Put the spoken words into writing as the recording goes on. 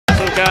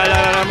Sugala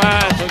na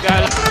naman.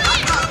 Sugala.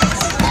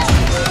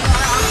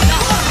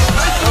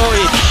 Oh,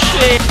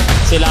 shit.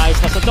 Sila ayos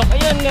na suntok.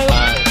 Ayan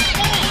ngayon.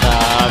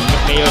 Sa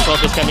mayor's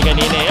office kami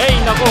kanina. Ay,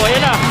 naku.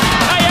 Ayan na.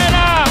 Ayan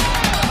na.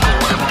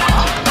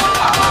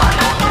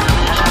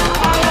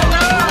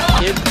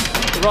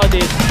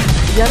 Rodis.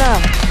 Ayan na.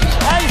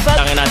 Ay,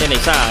 tangin natin.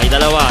 Isa, ay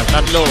dalawa,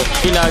 tatlo.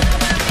 Silag.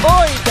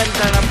 Uy,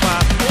 ganda ng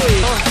pass.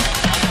 Uy.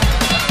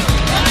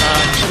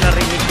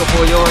 Narinig ko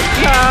po yun.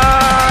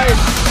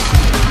 Nice!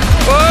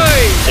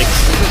 Uy! 6.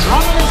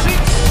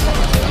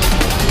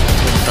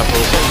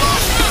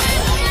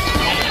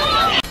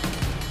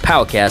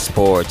 POWCAST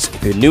Sports.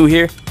 If you're new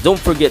here, don't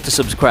forget to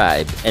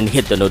subscribe and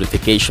hit the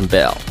notification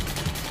bell.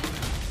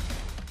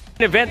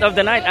 Event of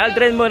the night,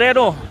 Aldren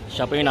Moreno.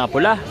 Siya po yung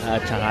nakapula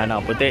at saka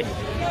nakaputi.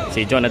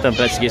 Si Jonathan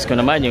Francisco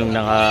naman yung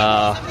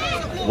naka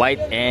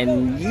white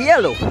and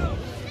yellow.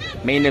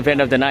 Main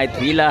event of the night,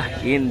 Villa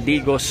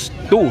Indigos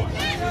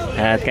 2.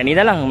 At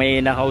kanina lang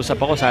may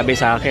nakausap ako, sabi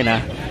sa akin ha,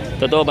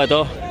 totoo ba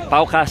to?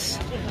 POWCAST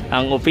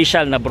ang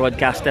official na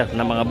broadcaster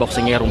ng mga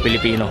boksingerong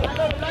Pilipino.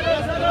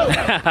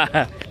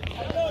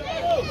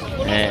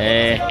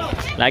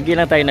 Lagi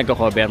lang tayo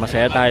nagko-cover.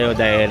 Masaya tayo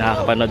dahil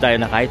nakakapanood tayo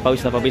na kahit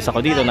pawis na pawis ako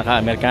dito,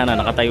 naka-Amerikana,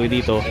 nakatayo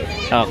dito,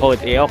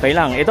 naka-coat, okay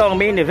lang. Ito ang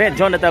main event,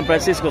 Jonathan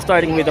Francisco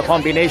starting with the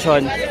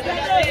combination.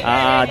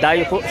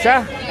 Dayo po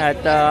siya at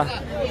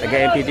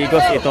taga-MP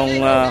Digos itong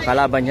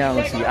kalaban niya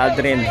si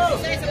Aldren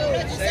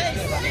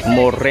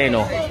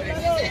Moreno.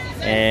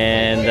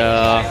 And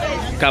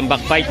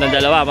comeback fight ng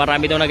dalawa.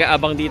 Marami daw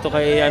nag-aabang dito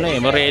kay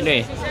Moreno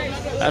eh.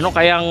 Ano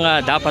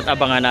kayang dapat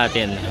abangan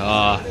natin?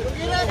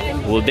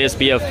 Will this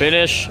be a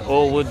finish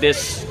or would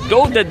this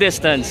go the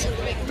distance?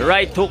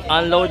 Right hook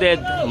unloaded.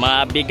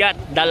 Mabigat.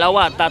 2, 3,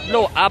 4,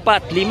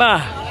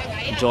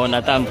 5.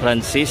 Jonathan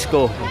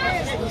Francisco.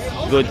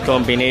 Good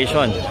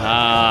combination.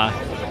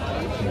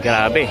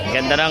 Grabe.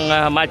 Ganda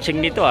ng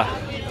matching nito ah.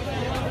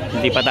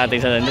 Hindi pa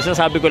natin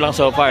sabi ko lang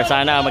so far.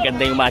 Sana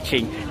maganda yung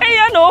matching. Eh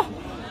ano?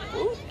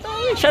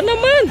 Siya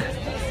naman.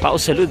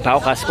 Salute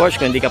POWCAST Sports.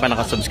 Kung hindi ka pa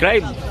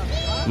nakasubscribe,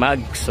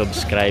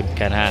 mag-subscribe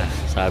ka na.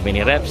 Sabi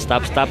ni Rep,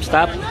 stop.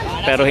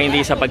 Pero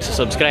hindi sa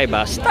pagsusubscribe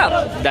ha.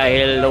 Stop.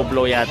 Dahil low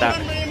blow yata.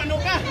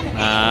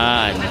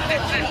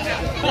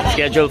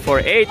 Scheduled for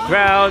 8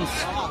 rounds.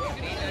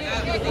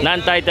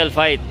 Non-title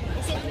fight.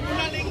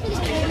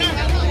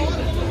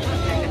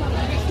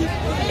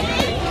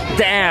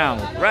 Damn.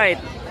 Right.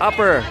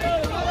 Upper.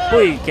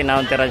 Uy,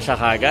 kinounteran siya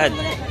kagad.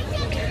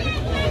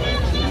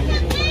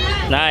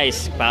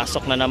 Nice.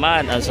 Pasok na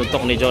naman ang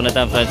suntok ni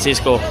Jonathan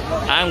Francisco.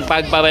 Ang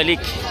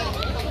pagbabalik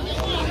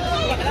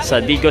sa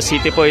Digos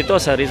City po ito,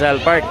 sa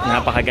Rizal Park.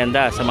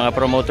 Napakaganda sa mga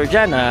promoter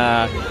dyan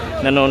na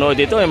nanonood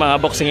dito. Yung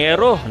mga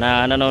boxingero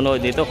na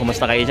nanonood dito.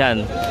 Kumusta kayo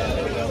dyan?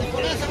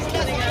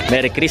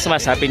 Merry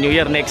Christmas, Happy New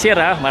Year next year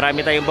ha.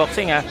 Marami tayong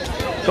boxing ha.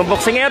 Kung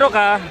boxingero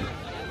ka,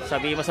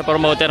 sabi mo sa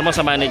promoter mo,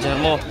 sa manager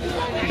mo,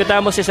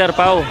 imbita mo si Sir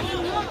Pao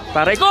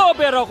para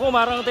i-cover ako.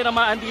 Marang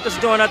tinamaan dito si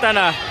Jonathan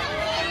ha.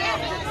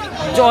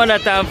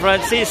 Jonathan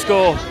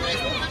Francisco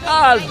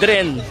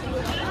Aldren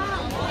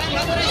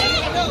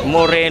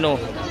Moreno.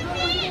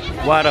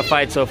 What a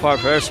fight so far.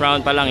 First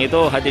round pa lang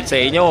ito. Hatid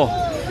sa inyo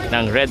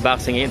ng Red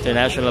Boxing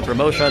International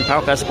Promotion,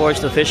 POWCAST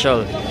Sports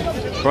official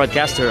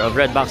broadcaster of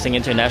Red Boxing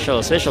International.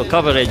 Special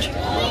coverage.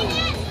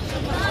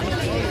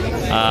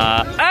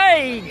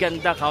 Ay!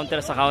 Ganda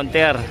counter sa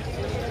counter.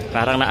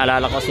 Parang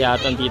naalala ko si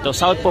Aton dito.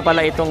 South po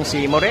pala itong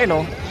si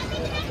Moreno.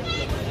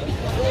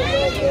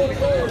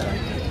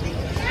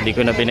 Hindi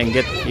ko na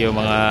binanggit yung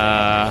mga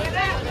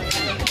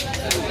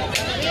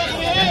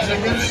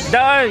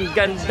done.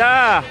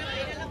 Ganda.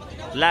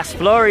 Last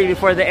flurry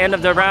before the end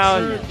of the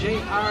round.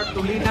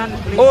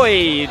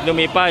 Uy,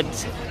 lumipad.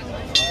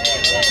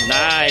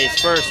 Nice.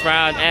 First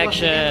round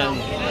action.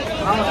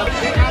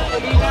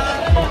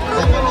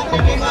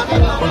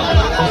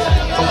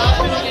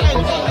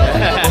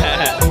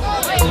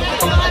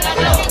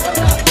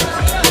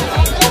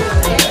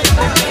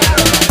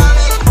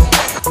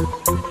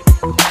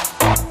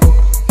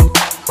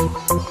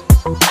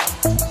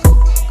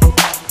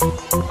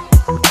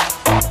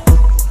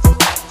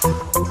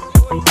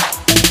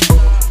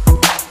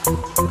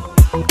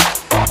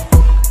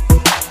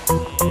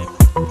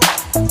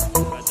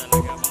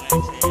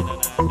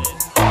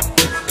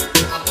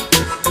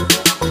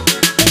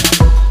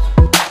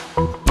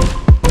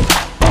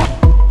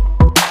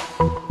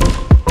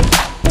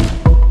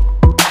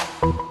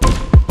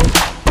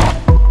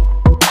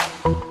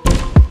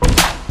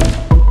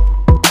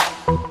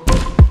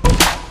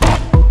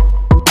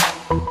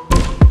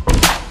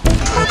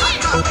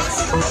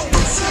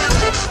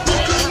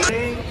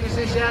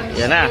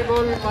 Yan na.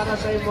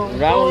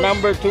 Round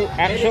number 2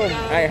 action.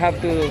 I have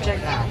to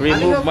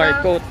remove my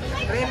coat.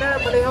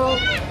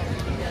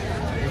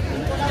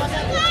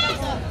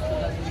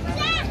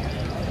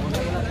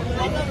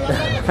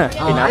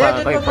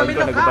 Pinapa ko yung phone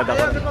ko, nagubad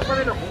ako.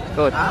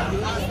 Coat.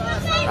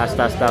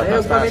 Tas.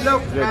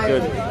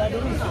 Good.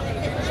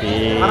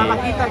 Si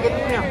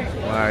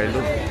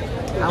Marlo.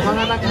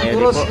 Mary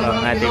po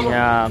ang ating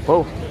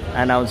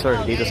co-announcer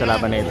dito sa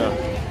laban na ito.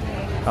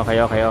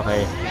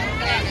 Okay.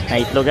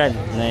 Naitlogan.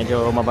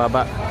 Medyo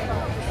mababa.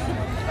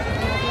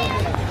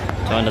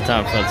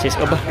 Jonathan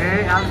Francisco ba?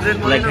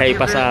 Nag-high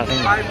pa sa akin.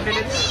 5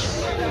 minutes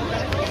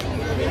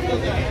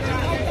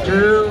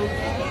to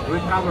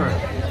recover.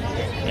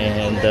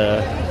 And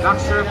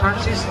Boxer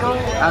Francisco,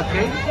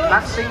 okay,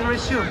 boxing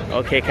resume.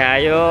 okay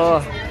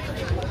kayo.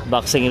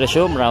 Boxing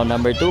resume, round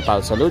number 2.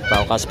 Pau salute,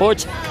 POWCAST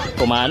Sports.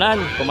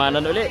 Kumanan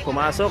uli,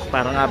 pumasok.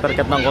 Parang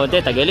uppercut ng konti,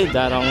 tagilid.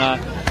 Darang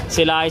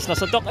silayas na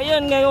suntok.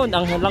 Ayan ngayon,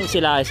 ang lang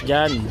silayas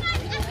dyan.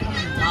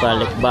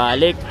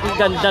 Balik-balik.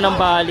 Ganda ng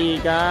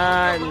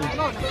balikan.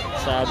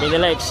 Sabi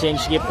nila,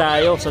 exchange gift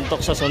tayo.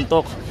 Suntok sa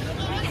suntok.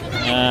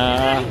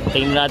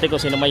 Tingnan natin kung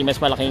sino may mas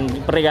malaking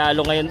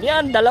regalo ngayon.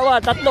 Yan, 2,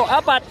 3,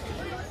 4.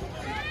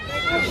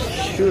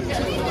 Shoot.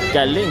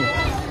 Galing.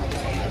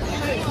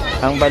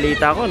 Ang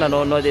balita ko,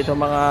 nanonood ito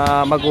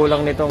mga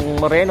magulang nitong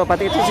Moreno.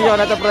 Pati ito si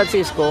Jonathan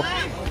Francisco.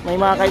 May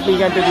mga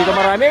kaibigan dito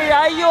marami.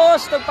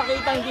 Ayos!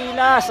 Nagpakitang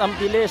gilas. Ang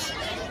bilis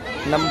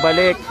ng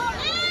balik.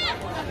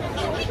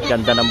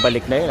 Ganda ng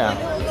balik na yun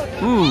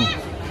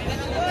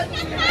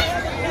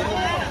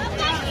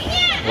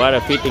What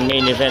a fitting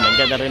main event. Ang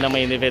ganda rin ng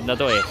main event na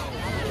to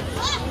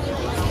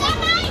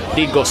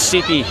Digo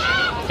City.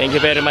 Thank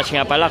you very much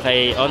nga pala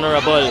kay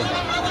Honorable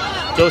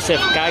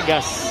Joseph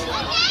Cagas.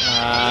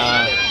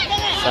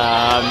 Sa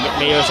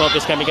Mayor's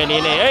Office kami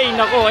kanina. Ay,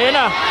 naku, ayan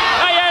na!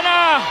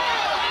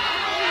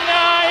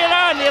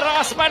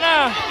 Nirakas pa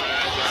na!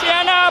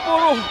 Siya na,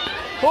 puro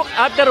hook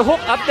after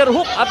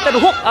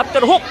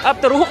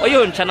hook.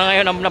 Ayun, siya na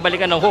ngayon ang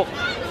nabalikan ng hook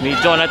ni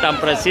Jonathan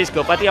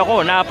Francisco. Pati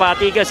ako,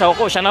 napatigas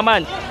ako. Siya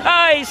naman,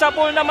 ay, sa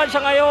pool naman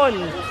siya ngayon.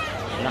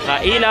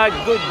 Nakailag,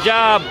 good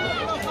job.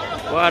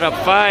 What a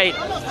fight.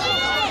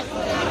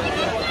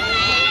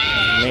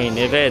 Main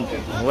event,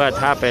 what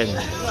happened?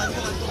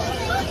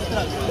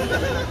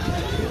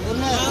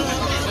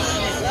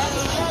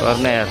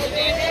 Corner.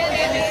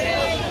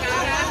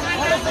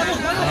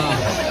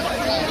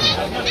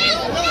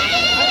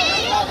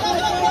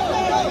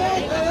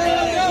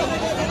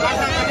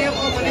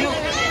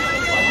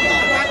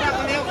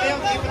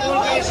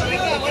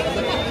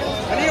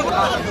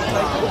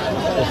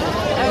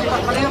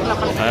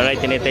 Alright,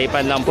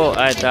 tinitaypan lang po.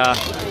 At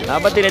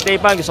habang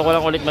tinitaypan, gusto ko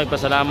lang ulit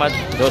magpasalamat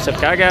Joseph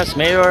Cagas,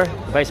 Mayor,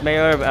 Vice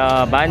Mayor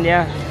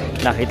Banya.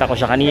 Nakita ko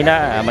siya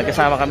kanina,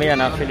 magkasama kami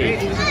yan actually.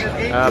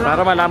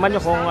 Para malaman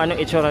nyo kung anong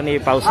itsura ni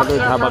Pau Salud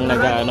habang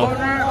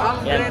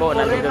yan po,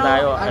 nandito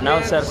tayo.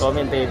 Announcer,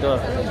 commentator.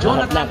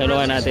 Lahat na,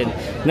 kinuha natin.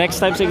 Next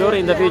time siguro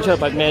in the future,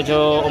 pag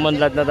medyo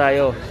umunlad na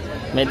tayo,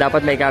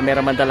 dapat may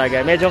cameraman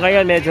talaga. Medyo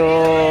ngayon, medyo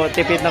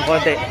tipid ng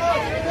konti.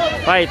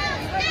 Fight.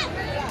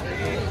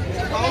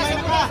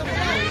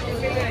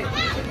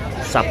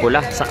 Sa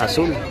pula, sa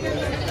asul.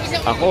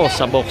 Ako,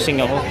 sa boxing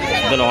ako.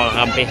 Doon ako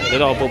kakampi.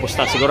 Doon ako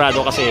pupusta.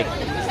 Sigurado kasi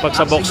pag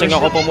sa boxing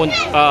ako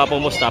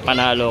pumusta,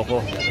 panalo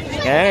ko.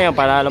 Kaya ngayon,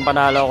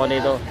 panalo ako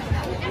nito.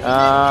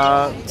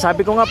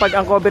 Sabi ko nga, pag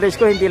ang coverage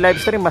ko hindi live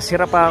stream, mas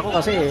hirap pa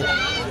ako kasi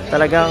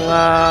talagang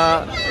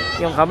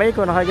yung kamay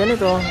ko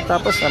nakaganito.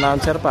 Tapos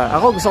announcer pa.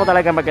 Ako gusto ko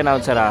talaga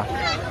mag-announcer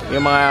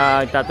Yung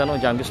mga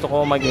tatanong dyan, gusto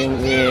ko maging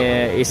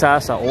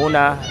isa sa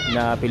una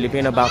na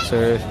Filipino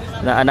boxer,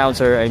 na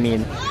announcer,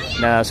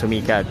 na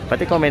sumikat.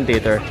 Pati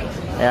commentator.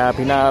 Kaya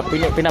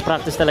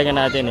pinapractice talaga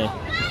natin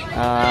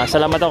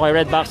salamat ako kay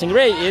Red Boxing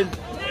Ray in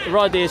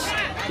Rodis.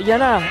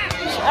 Yan na.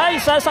 Ay,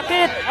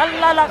 sasakit.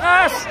 Ang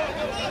lalakas.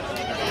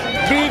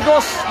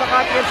 Bigos.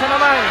 Nakatiyar siya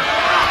naman.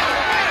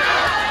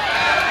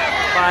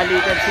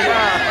 Balikan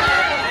sila.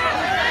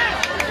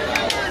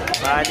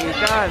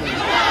 Balikan.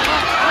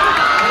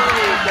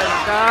 Uy,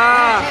 ganda.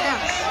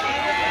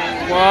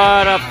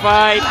 What a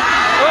fight.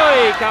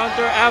 Uy,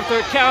 counter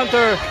after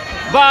counter.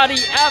 Body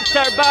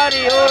after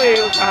body. Uy,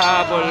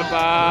 kahabol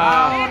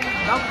pa.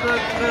 Number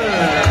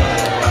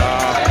 2.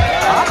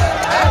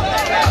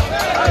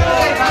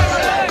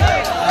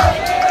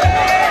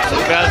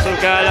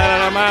 Sugal-sugalan na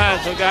naman.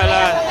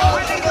 Sugalan.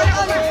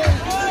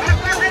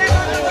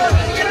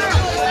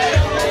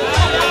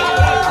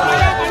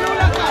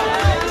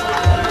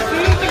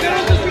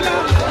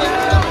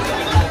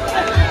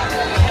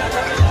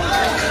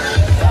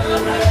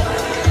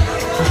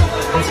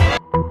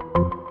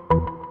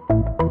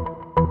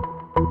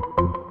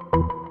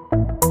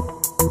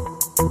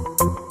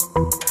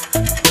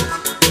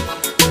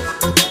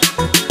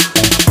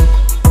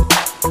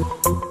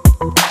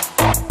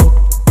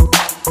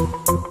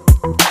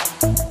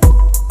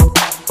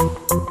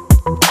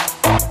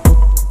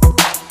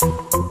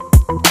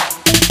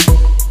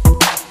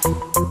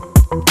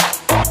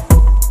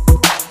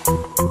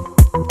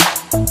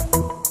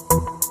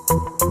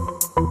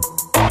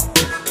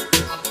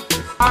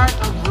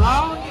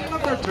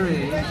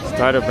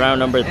 Start of round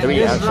number 3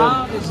 This action.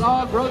 round is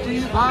all brought to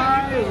you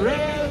by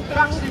Red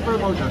Boxing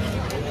Promotion.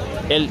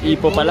 LE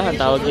po pala ang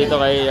tawag dito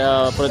kay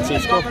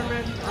Francisco.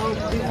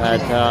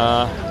 At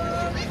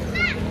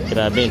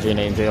grabe,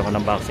 enjoy ako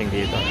ng boxing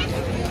dito.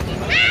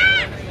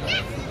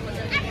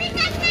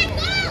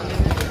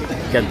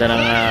 Ganda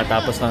ng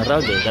tapos ng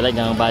round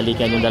Talagang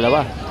balikan yung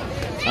dalawa.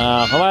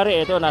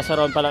 Kumari, ito, nasa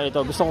round pa lang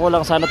ito. Gusto ko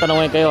lang sana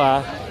tanungin kayo ha,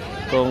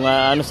 kung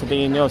ano sa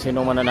tingin nyo,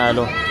 sinong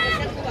mananalo.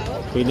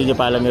 Hindi nyo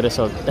pa alam yung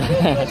result.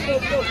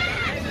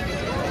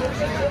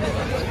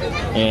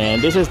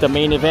 And this is the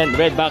main event,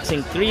 Red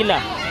Boxing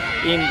Trila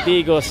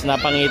Indigos.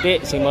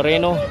 Napangiti si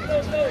Moreno.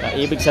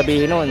 Ibig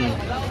sabihin nun,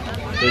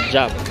 good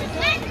job.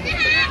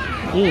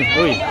 Uy.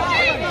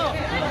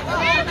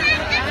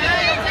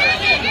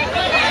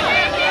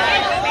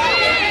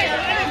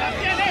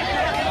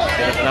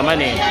 Rep naman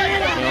eh.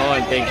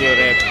 Yun, thank you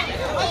rep.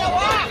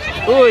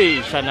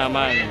 Uy, siya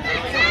naman.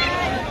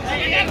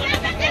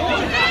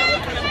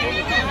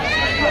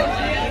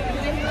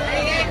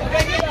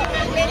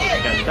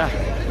 Ganda.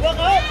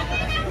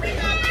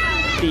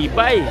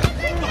 Tibay.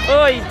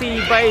 Uy,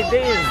 tibay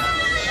din.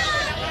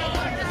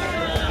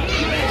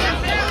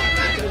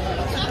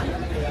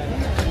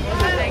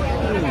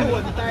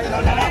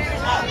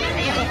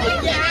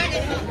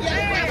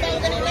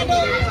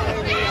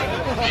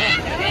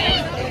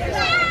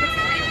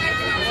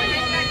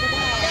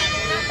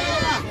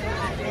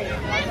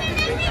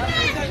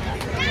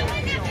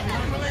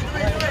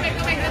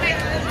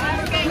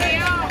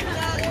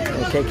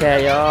 Okay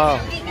kayo.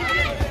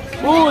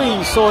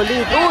 Uy,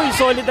 solid. Uy,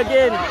 solid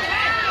again.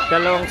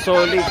 Dalawang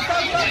solid.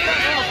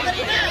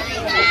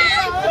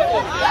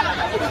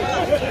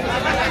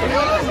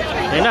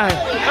 Ayun na.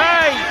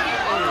 Ay!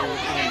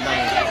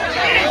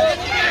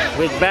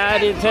 With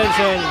bad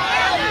intention.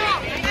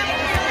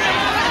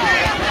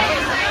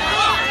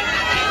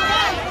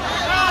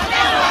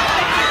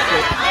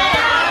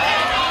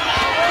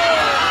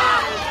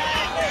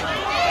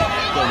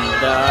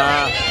 Ganda.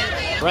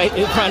 Right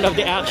in front of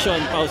the action.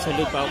 Pause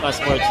ulit,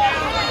 POWCAST Sports.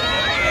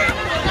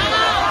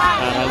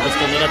 Parang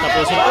gusto nila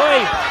tapusin.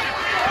 Uy!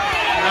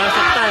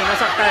 Nasaktan.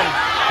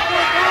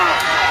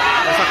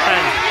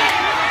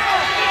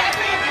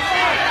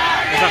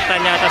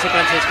 Nasaktan yata si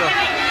Francisco.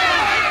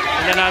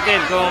 Tingnan natin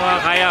kung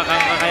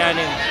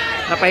kakayanin.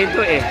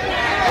 Napahinto eh.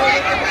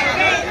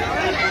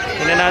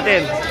 Tingnan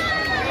natin.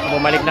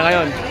 Bumalik na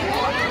ngayon.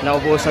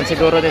 Naubusan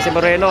siguro din si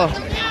Moreno.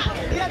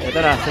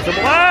 Ito na,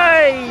 susubok.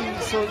 Ay!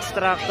 So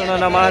extracto na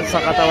naman sa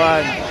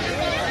katawan.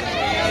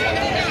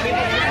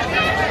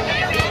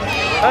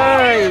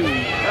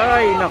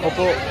 Ay, naku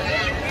po.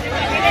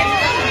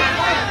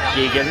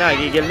 Gigil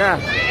na.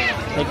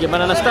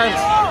 Nagyaman na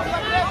stance.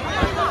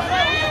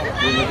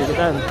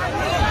 Ginigilitan.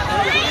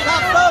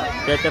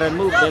 Veteran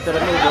move.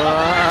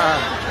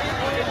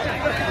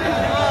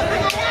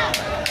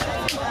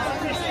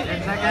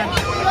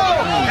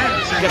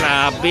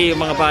 Grabe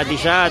yung mga body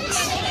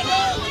shots.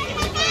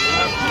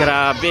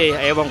 Grabe,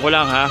 ewan ko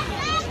lang ha.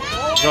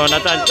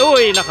 Jonathan,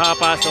 uy,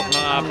 nakapasok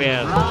ng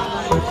upper.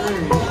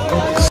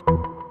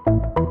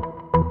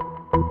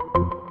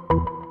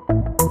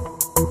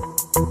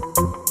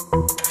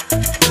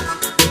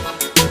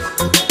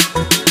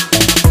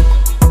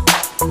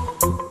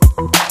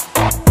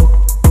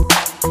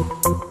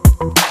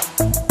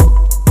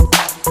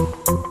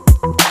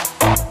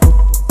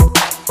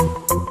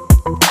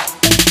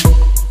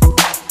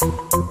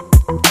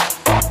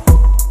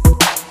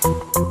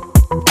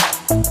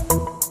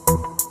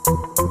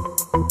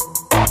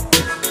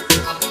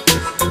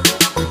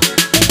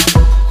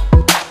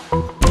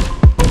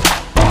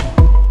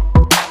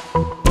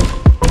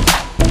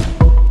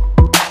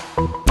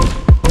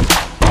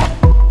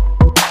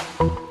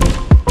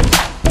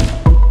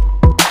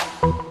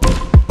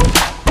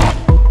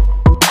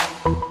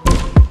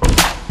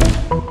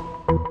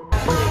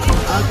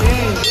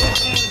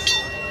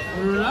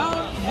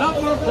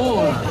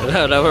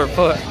 Number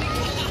 4.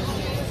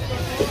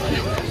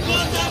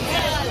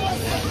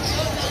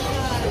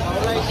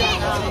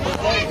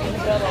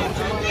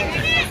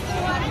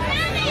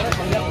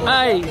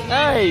 Ay!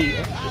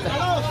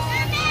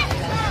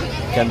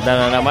 Ganda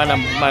na naman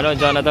ang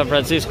Jonathan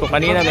Francisco.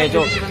 Kanina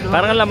medyo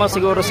parang lamang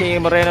siguro si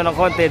Moreno ng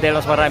konti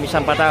dahil mas marami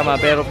siyang patama,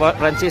 pero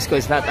Francisco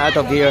is not out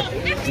of here.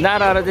 He's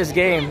not out of this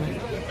game.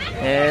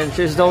 And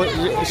she's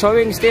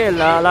showing still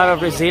a lot of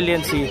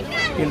resiliency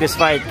in this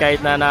fight. Kahit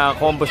na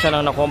na-combo siya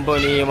ng na-combo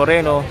ni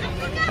Moreno,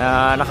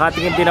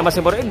 nakatingin din naman si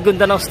Moreno.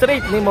 Ganda ng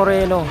straight ni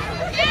Moreno.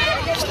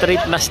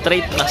 Straight na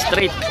straight.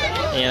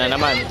 Ayan na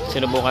naman.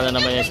 Sinubukan na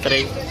naman yung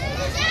straight.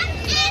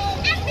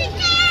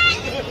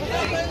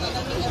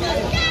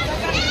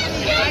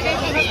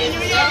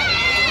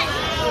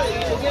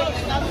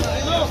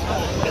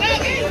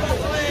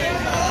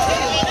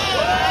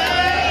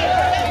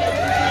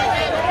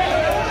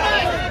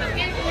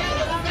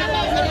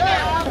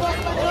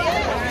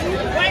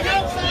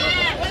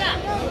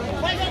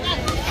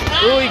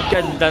 Uy,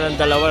 ganda ng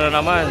dalawa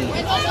na naman.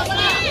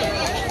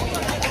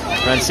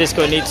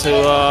 Francisco needs to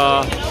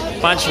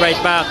punch right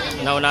back.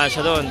 Naunahan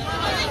siya doon.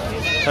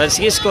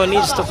 Francisco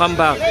needs to come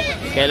back.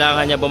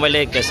 Kailangan niya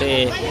bumalik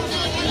kasi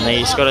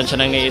nai-scorean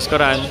siya ng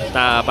nai-scorean.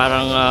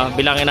 Parang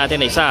bilangin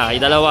natin na 1, 2,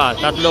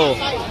 3,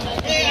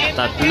 4,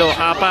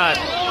 5,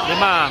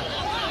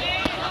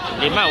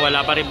 5.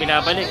 Wala pa rin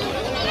binabalik.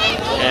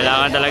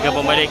 Kailangan talaga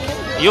bumalik.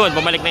 Yun,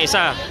 bumalik na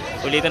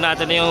 1. Ulitin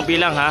natin na yung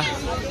bilang ha.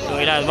 Yung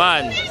ilan,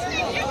 1, 2,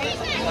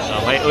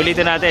 Okay,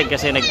 ulitin natin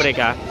kasi nag-break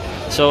ha.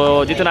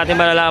 So, dito natin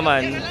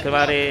malalaman,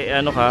 kumari,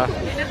 ano ka,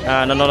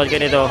 nanonood ka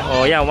nito.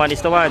 O, yan,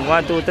 1:1,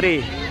 1, 2,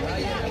 3.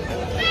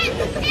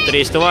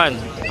 3:1.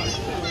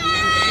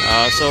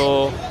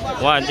 So,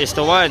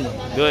 1:1.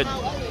 Good.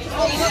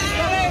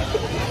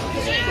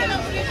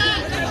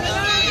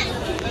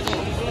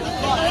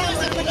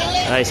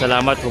 Ay,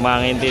 salamat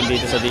kumangin din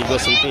dito sa Digo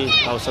City.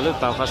 Salute,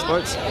 POWCAST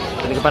Sports.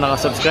 Kung hindi ka pa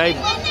nakasubscribe,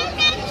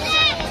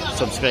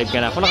 subscribe ka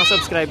na. Kung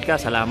nakasubscribe ka,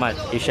 salamat.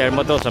 I-share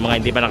mo to sa mga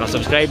hindi pa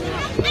nakasubscribe.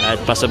 At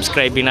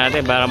pa-subscribe din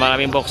natin para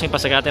maraming boxing.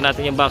 Pasagatin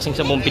natin yung boxing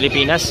sa buong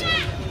Pilipinas,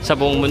 sa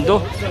buong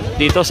mundo.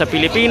 Dito sa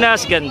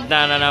Pilipinas,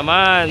 ganda na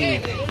naman.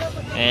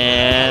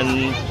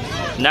 And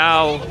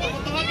now,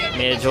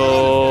 medyo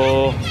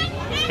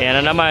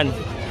kaya na naman.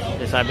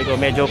 Sabi ko,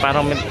 medyo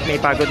parang may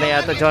pagod na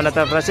yata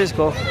Jonathan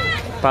Francisco.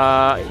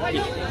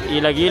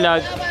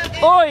 Ilag-ilag.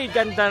 Uy,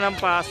 ganda ng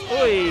pass.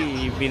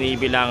 Uy,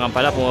 binibilangan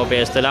pala,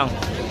 pumapesto lang.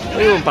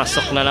 Uy, yung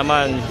pasok na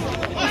naman.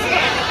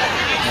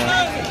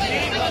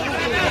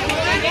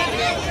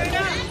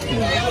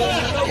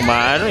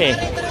 Kumano eh.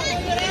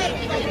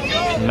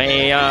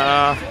 May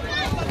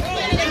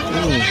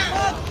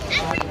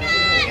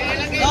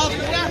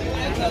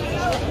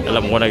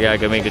alam ko na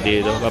gagawin ko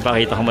dito.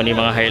 Papakita ko muna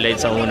yung mga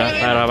highlights sa una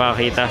para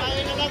makakita.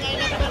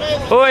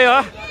 Uy,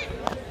 oh!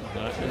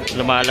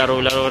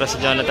 Lumalaro-laro na si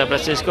Jonathan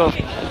Francisco.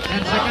 Uy.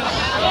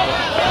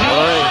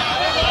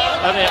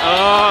 Ano eh?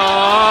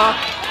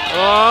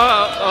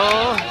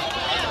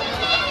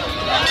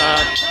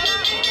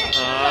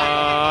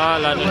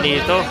 Lalo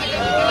dito.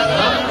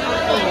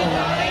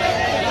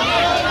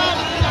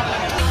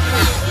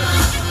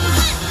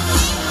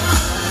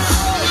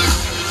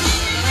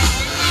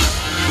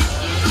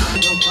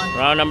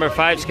 Round number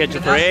 5,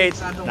 scheduled for 8.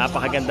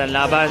 Napakagandang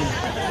laban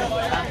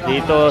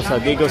dito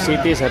sa Digo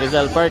City, sa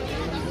Rizal Park.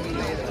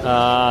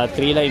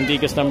 Trila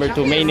Indigos number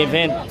 2 main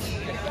event.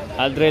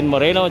 Aldren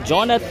Moreno,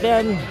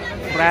 Jonathan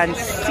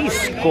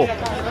Francisco.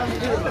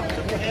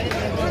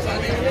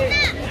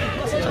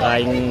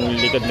 Yung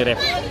likod ni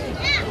ref.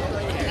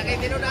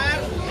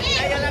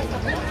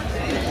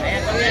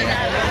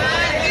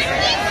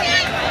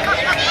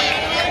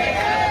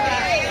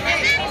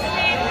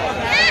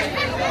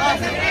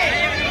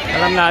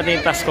 Alam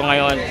natin yung task ko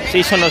ngayon,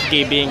 season of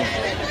giving.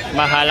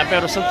 Mahala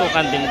pero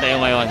suntukan din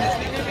tayo ngayon.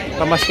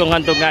 Pamaskong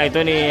handog nga ito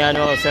ni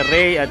Sir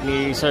Ray at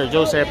ni Sir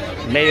Joseph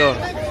Mayor.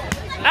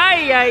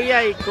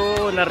 Ay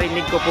ko,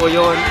 narinig ko po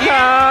yun.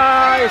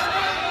 Guys!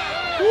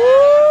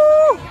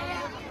 Woo!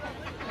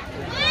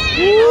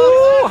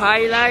 Woo!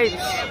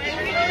 Highlights!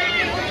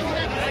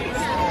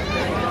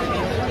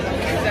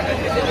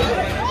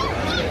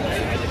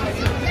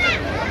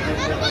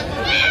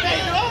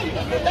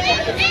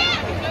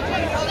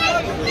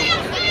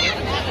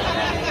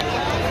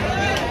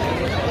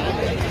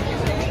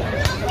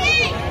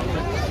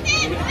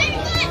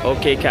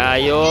 Okay,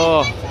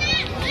 kayo.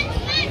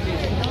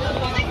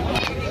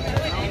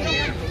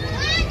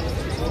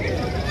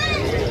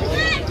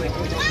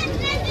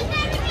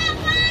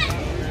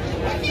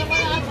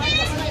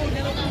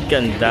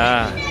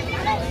 Ganda.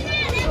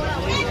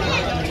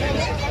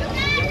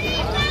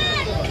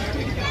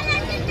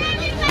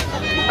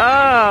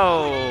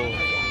 Oh!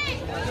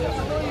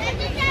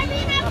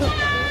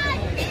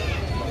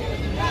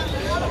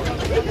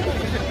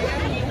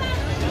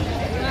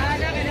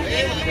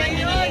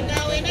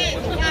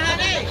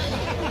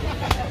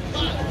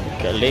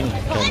 Galing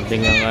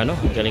ang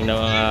galing ng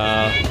mga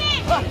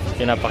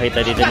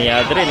pinapakita dito ni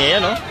Aldren eh,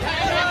 ano?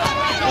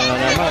 Ano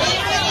naman?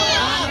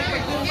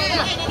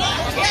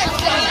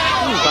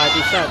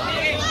 Body shot.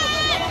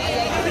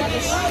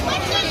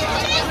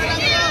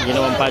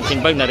 Ginawang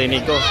punching bag,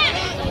 narinig ko.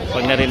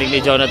 Pag narinig ni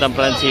Jonathan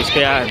Francisco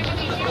yan,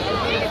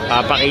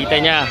 papakita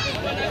niya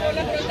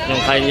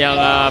yung kanyang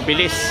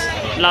bilis.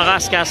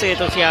 Lakas kasi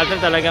ito si Aldren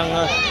talagang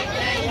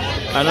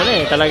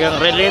talagang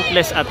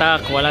relentless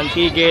attack, walang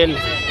tigil.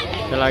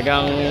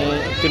 Talagang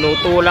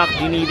tinutulak,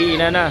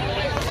 dinidiinan na.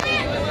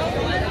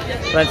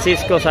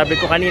 Francisco, sabi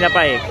ko kanina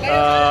pa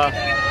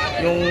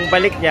yung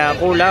balik niya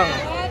kulang.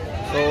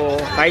 So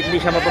kahit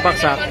hindi siya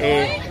mapabaksak,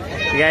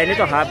 gaya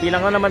nito, happy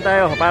lang naman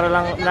tayo para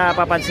lang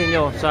napapansin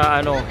nyo sa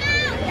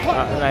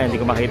hindi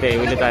ko makita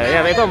ulit tayo.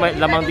 Yan, ito, may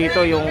lamang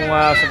dito yung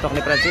suntok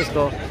ni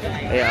Francisco.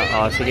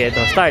 Sige,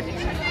 ito, start.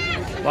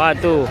 1,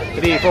 2,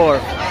 3, 4,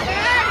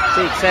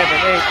 6, 7,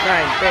 8,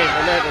 9, 10,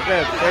 11,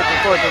 12,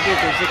 13, 14,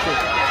 15,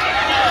 16.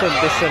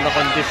 Condition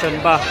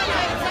ba?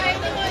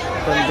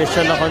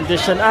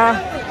 Condition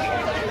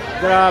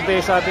Grabe,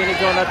 sabi ni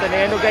Jonathan,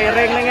 ano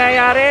gayreng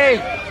nangyayari?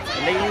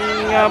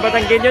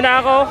 Batanggin nyo na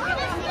ako.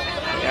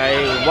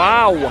 Ay,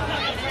 wow!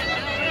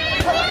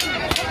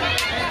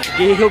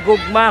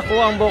 Gihugugma ko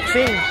ang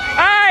boxing.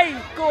 Ay,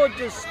 ko,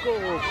 Diyos ko.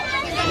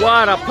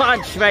 What a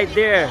punch right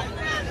there.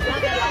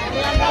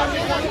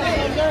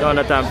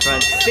 Jonathan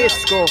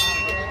Francisco.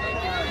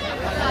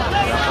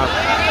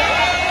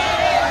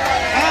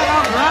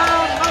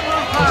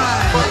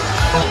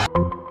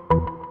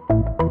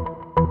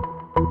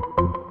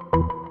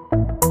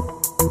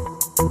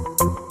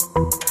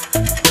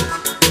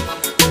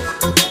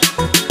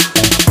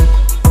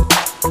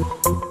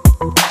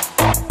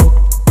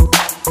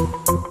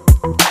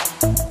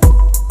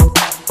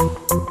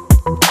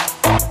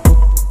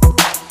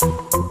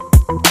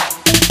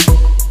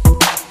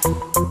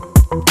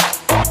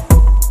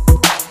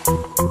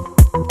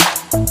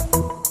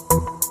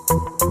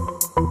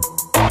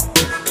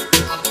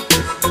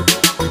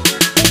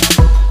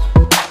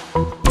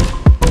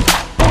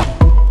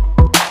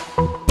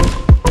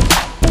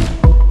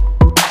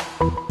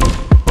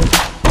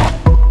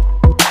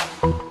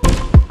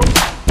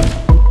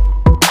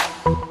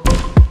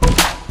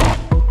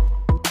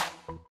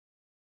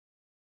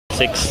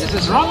 6. This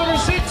is round number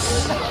 6.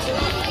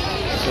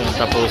 So,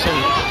 tapusin.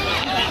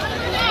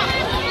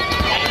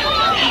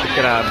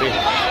 Grabe.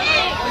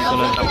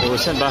 Sunod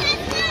tapusin ba?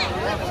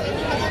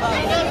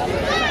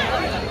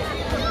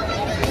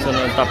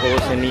 Sunod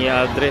tapusin ni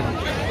Aldren.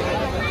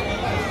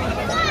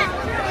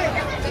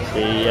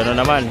 Ano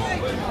naman,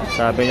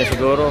 sabi niya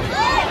siguro,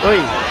 uy!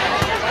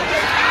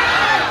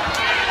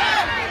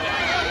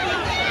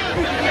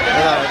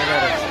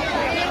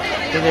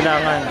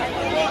 Kinilangan.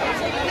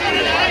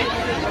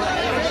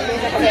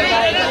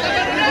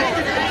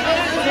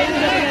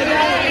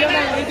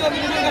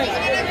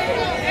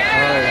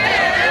 Ay.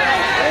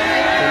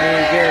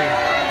 Tinigil.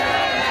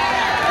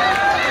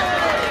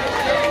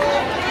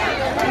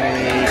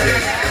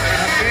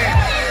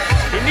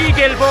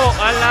 Tinigil po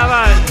ang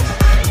laban.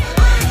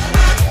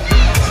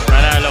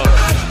 Panalo.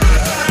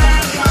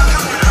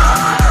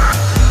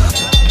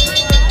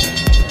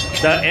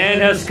 The end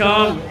has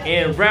come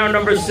in round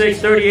number 6,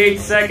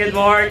 38-second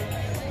mark.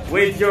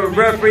 With your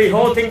referee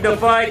holding the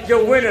fight,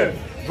 your winner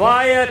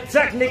via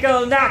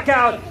technical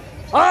knockout,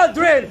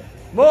 Aldren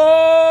Moreno.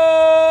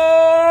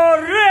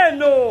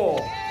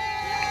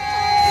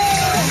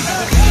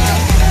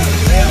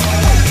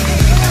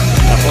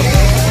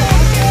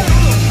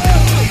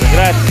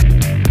 Congrats.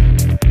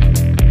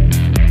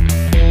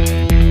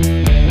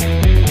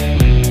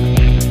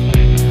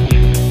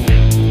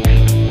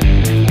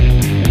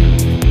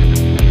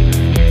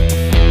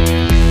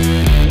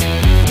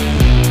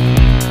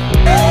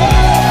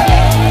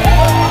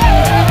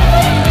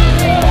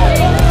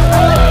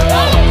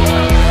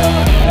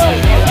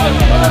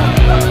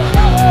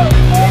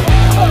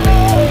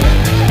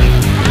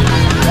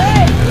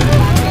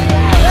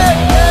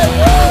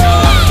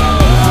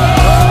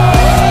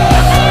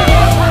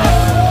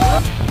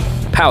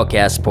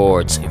 POWCAST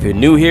Sports. If you're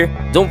new here,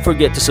 don't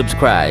forget to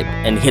subscribe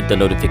and hit the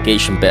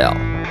notification bell.